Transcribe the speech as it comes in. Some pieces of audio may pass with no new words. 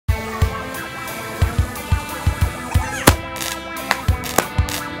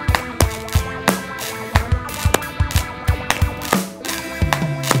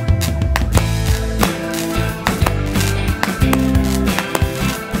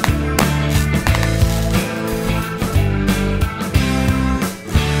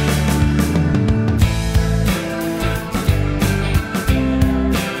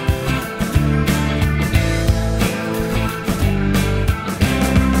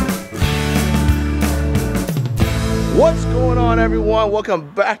What's going on, everyone? Welcome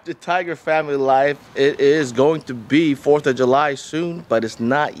back to Tiger Family Life. It is going to be 4th of July soon, but it's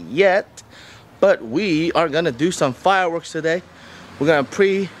not yet. But we are gonna do some fireworks today. We're gonna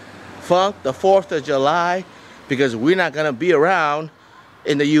pre-funk the 4th of July because we're not gonna be around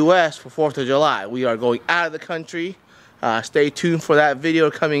in the US for 4th of July. We are going out of the country. Stay tuned for that video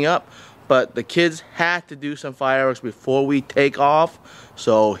coming up. But the kids had to do some fireworks before we take off.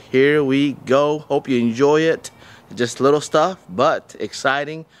 So here we go. Hope you enjoy it. Just little stuff, but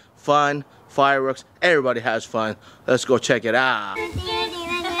exciting, fun, fireworks. Everybody has fun. Let's go check it out.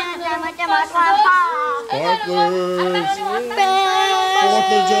 Sparklers!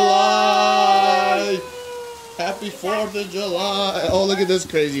 4th of July! Happy 4th of July! Oh, look at this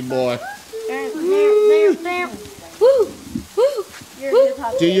crazy boy.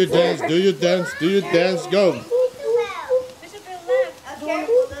 Do your dance, do your dance, do your dance, go!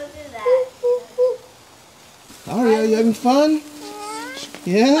 Aria, you having fun?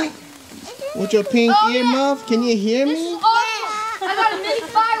 Yeah? With your pink earmuff? Can you hear me? I got a mini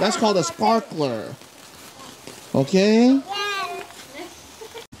firework. That's called a sparkler. Okay?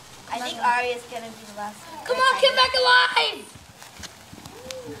 I think Aria's gonna be the last one. Come on, get back alive!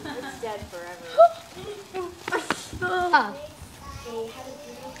 It's dead forever.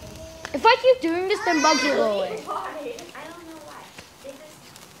 If I keep doing this, then bugs will go away. I don't know why.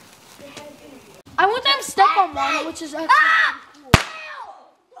 I want them to step on one, which is actually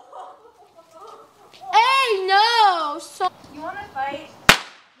cool. Hey, no! So You wanna fight?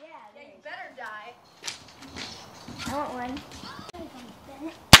 Yeah, you better die. I want one.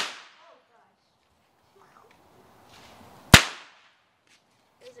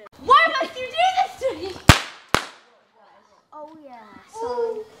 why must you do this to me? Oh yeah.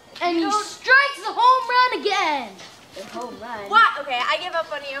 So And he strikes the home run again. the home run. What? Okay, I give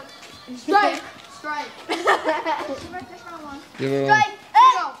up on you. Strike. Strike. Give her one. Strike.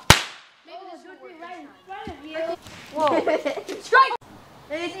 Hey! Maybe this would be right in front of you. Whoa. Strike.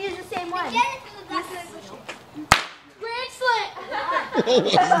 Let's use the same one. Grand slam.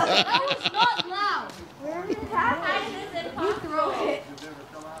 That was not loud. Where is it happening? You throw it.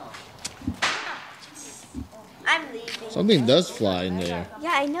 I'm leaving. Something does fly in there.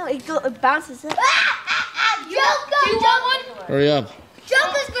 Yeah, I know. It bounces up. Do you want one? Hurry up.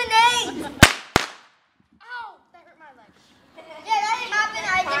 Joker's grenade! Ow! That hurt my leg. Yeah, that didn't happen.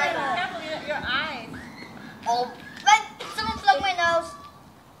 I didn't. Careful, your eyes. Oh, but someone plugged my nose.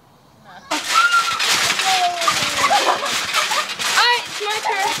 Alright, it's my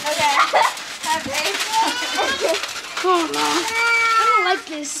turn. Okay. Have faith. Oh no. I don't like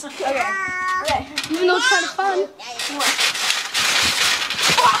this. Okay. Even though it's kind of fun.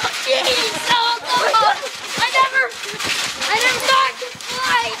 Oh, jeez! Oh, come on! I never thought I could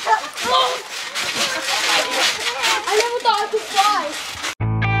fly! Oh. I never thought I could fly!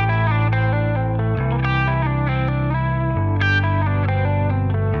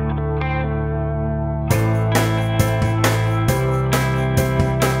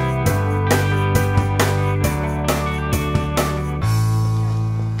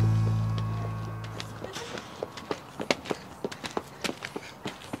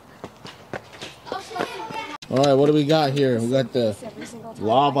 Alright, what do we got here? We got the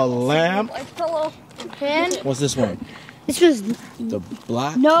lava lamp. And What's this one? this was The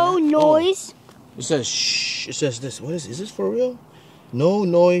black? no lamp? noise. Oh, it says shh. It says this. What is this for real? No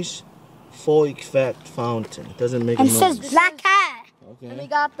noise full effect fountain. It doesn't make a And it noise. says black cat. Okay. And we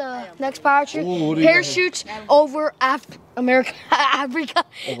got the next power trip. Ooh, what do you got? Parachutes over America. Africa.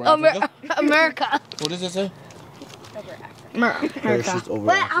 Over Africa? America. What does it say? America. Parachutes over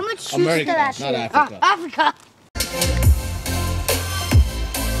Wait, Africa. how much shoes America, did that not shoot? Africa. Africa.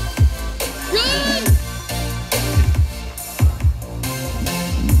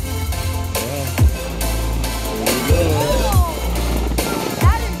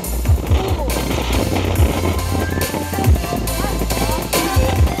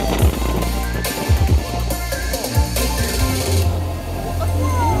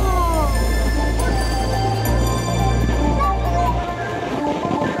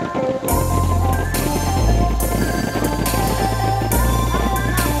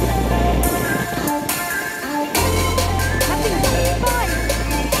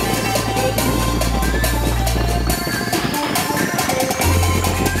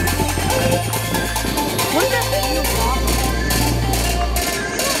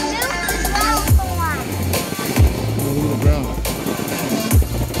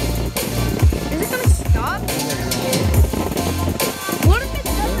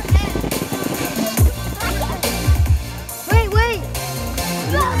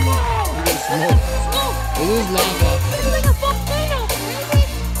 It is lava. It's like a volcano, baby.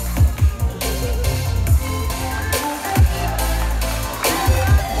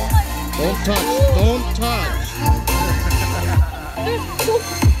 Don't touch. Don't touch.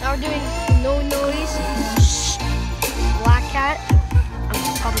 Now we're doing no noise. Shh. Black cat. I'm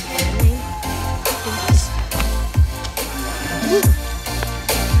probably filming. Do this. Woo.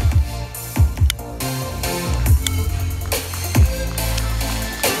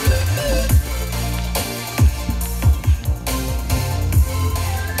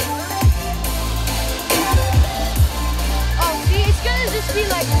 Oh, see, it's gonna just be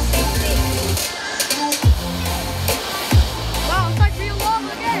like the same thing. Wow, it's like real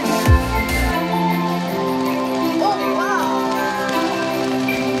lava again. Oh, wow.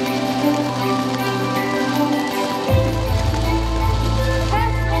 It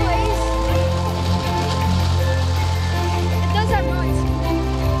has noise. It does have noise.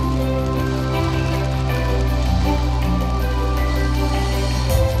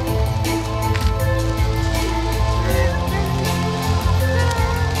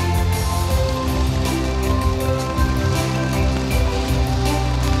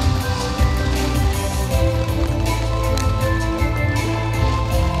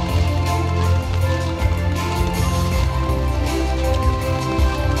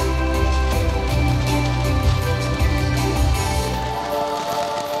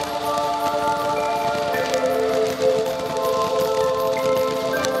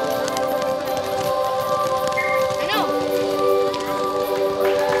 I know.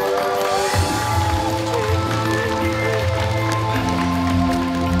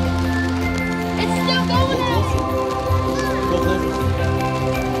 It's still going out. Go closer.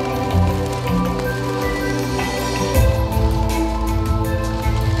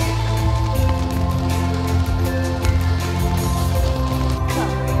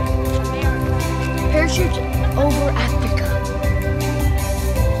 Parachute over Africa.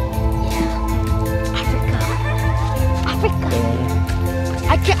 Yeah. Africa.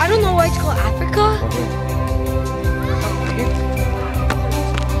 I don't know why it's called Africa.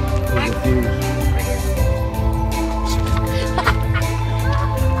 There's a fuse.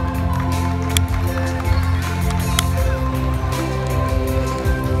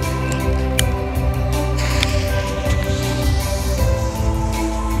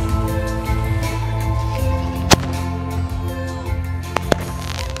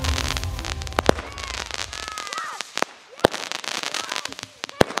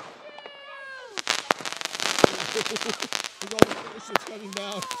 Look, all the parachutes coming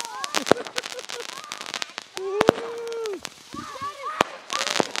down.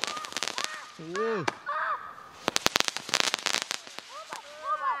 Whoa.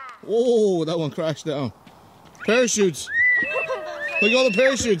 Whoa, that one crashed down. Parachutes. Look at all the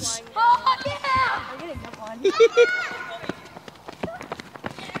parachutes. Oh yeah! I'm getting up one. There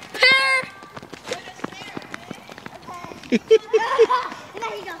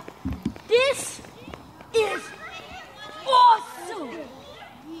you go. This is awesome.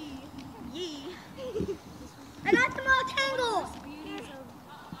 I got them all tangled.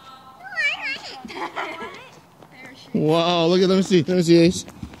 Wow, look at, let me see, Ace.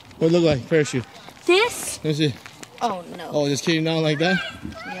 What it look like, parachute? This? Let me see. Oh no. Oh, just came down like that?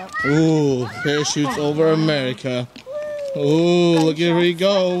 Yep. Ooh, parachutes over America. Ooh, look, here we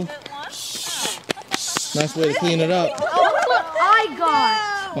go. Nice way to clean it up. Oh, look what I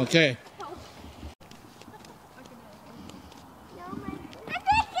got. Okay.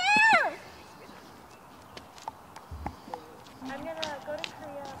 I'm gonna go to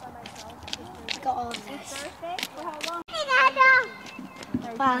Korea by myself. Got all of this. Thursday? For how long?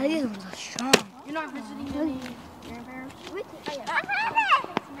 Wow, these ones are strong. You're not visiting any grandparents?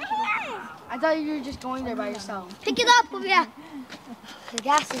 I thought you were just going there by yourself. Pick it up, Olivia. The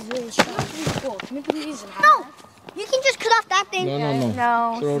gas is really strong. It's really cool. Can we put these in half? No, you can just cut off that thing. No, no, no.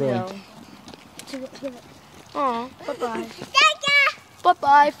 No. Throw it away. Oh, bye-bye.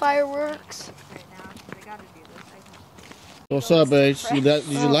 Bye-bye, fireworks. What's up, Ace? Did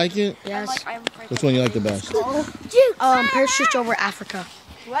you like it? Yes. Which one you like the best? Parachute over Africa.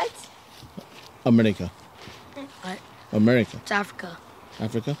 What? America. What? America. It's Africa.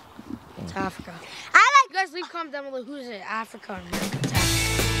 Africa? It's Africa. I like. You guys leave comment down below. Who's it? Africa or America? It's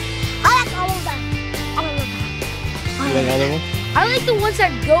Africa. I like all of them. All of them. You like all of them? I like the ones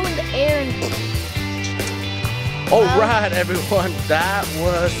that go in the air and. All right, everyone. That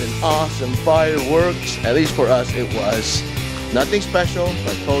was an awesome fireworks. At least for us, it was. Nothing special.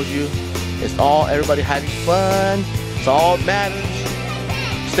 I told you. It's all everybody having fun. It's all that matters.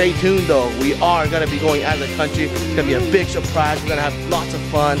 Stay tuned though. We are gonna be going out of the country. It's gonna be a big surprise. We're gonna have lots of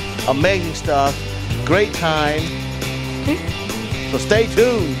fun, amazing stuff. great time. So stay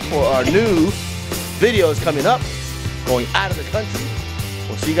tuned for our new videos coming up, going out of the country.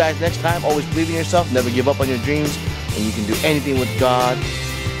 We'll see you guys next time. Always believe in yourself. Never give up on your dreams. And you can do anything with God.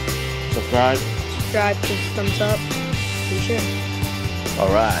 Subscribe. Subscribe, give us a thumbs up. Be sure.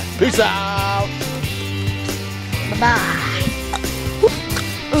 All right. Peace out. Bye-bye.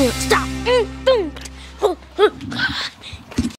 Stop.